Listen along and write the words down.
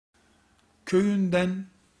köyünden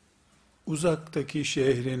uzaktaki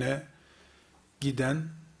şehrine giden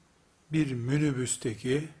bir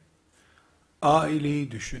minibüsteki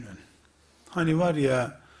aileyi düşünün. Hani var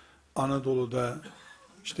ya, Anadolu'da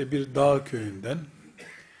işte bir dağ köyünden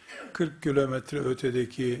 40 kilometre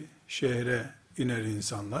ötedeki şehre iner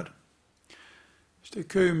insanlar. İşte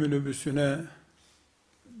köy minibüsüne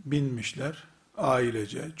binmişler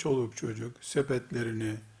ailece, çoluk çocuk,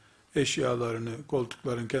 sepetlerini, eşyalarını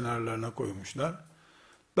koltukların kenarlarına koymuşlar.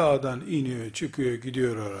 Dağdan iniyor, çıkıyor,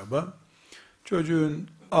 gidiyor araba. Çocuğun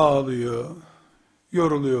ağlıyor,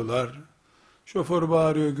 yoruluyorlar. Şoför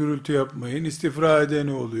bağırıyor, gürültü yapmayın, istifra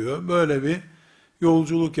edeni oluyor. Böyle bir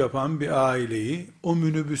yolculuk yapan bir aileyi o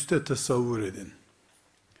minibüste tasavvur edin.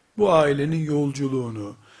 Bu ailenin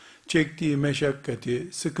yolculuğunu, çektiği meşakkati,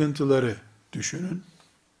 sıkıntıları düşünün.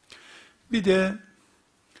 Bir de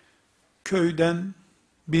köyden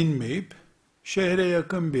binmeyip şehre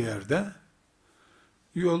yakın bir yerde,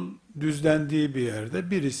 yol düzlendiği bir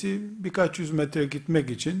yerde birisi birkaç yüz metre gitmek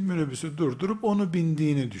için minibüsü durdurup onu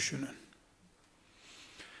bindiğini düşünün.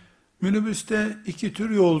 Minibüste iki tür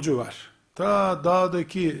yolcu var. Ta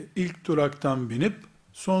dağdaki ilk duraktan binip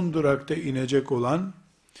son durakta inecek olan,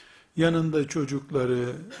 yanında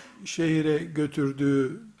çocukları, şehire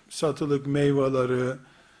götürdüğü satılık meyveleri,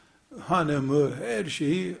 hanımı, her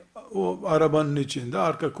şeyi o arabanın içinde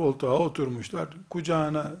arka koltuğa oturmuşlar.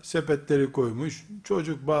 Kucağına sepetleri koymuş.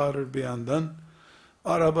 Çocuk bağırır bir yandan.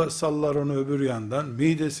 Araba sallar onu öbür yandan.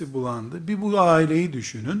 Midesi bulandı. Bir bu aileyi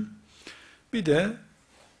düşünün. Bir de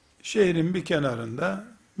şehrin bir kenarında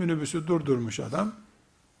minibüsü durdurmuş adam.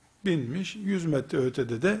 Binmiş. 100 metre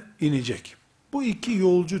ötede de inecek. Bu iki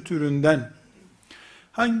yolcu türünden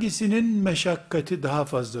hangisinin meşakkati daha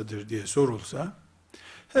fazladır diye sorulsa,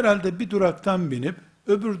 herhalde bir duraktan binip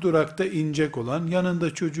öbür durakta inecek olan,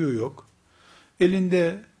 yanında çocuğu yok,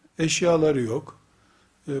 elinde eşyaları yok,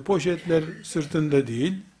 poşetler sırtında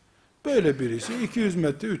değil, böyle birisi 200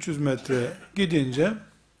 metre 300 metre gidince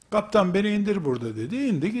kaptan beni indir burada dedi,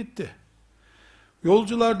 indi gitti.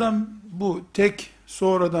 Yolculardan bu tek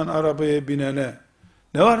sonradan arabaya binene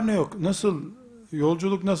ne var ne yok, nasıl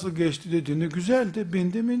yolculuk nasıl geçti dediğinde güzeldi,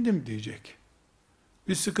 bindim indim diyecek.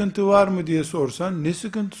 Bir sıkıntı var mı diye sorsan, ne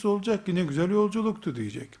sıkıntısı olacak ki, ne güzel yolculuktu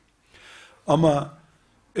diyecek. Ama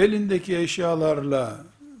elindeki eşyalarla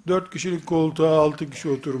 4 kişilik koltuğa 6 kişi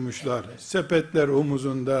oturmuşlar, sepetler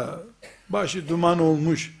omuzunda, başı duman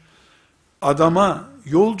olmuş adama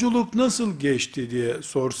yolculuk nasıl geçti diye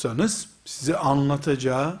sorsanız, size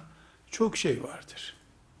anlatacağı çok şey vardır.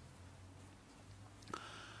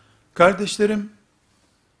 Kardeşlerim,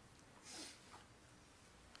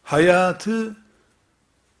 hayatı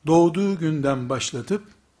doğduğu günden başlatıp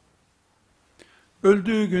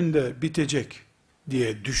öldüğü günde bitecek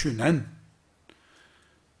diye düşünen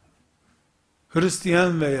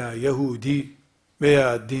Hristiyan veya Yahudi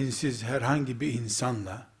veya dinsiz herhangi bir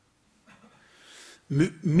insanla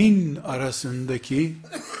mümin arasındaki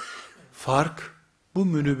fark, bu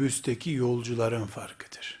minibüsteki yolcuların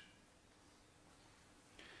farkıdır.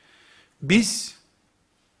 Biz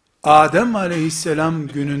Adem aleyhisselam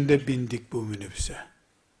gününde bindik bu minibüse.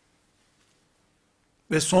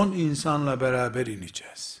 Ve son insanla beraber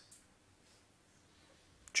ineceğiz.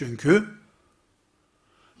 Çünkü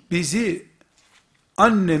bizi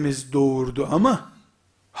annemiz doğurdu ama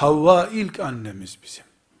Havva ilk annemiz bizim.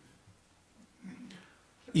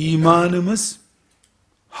 İmanımız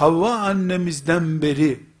Havva annemizden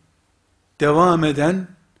beri devam eden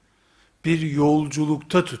bir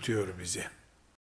yolculukta tutuyor bizi.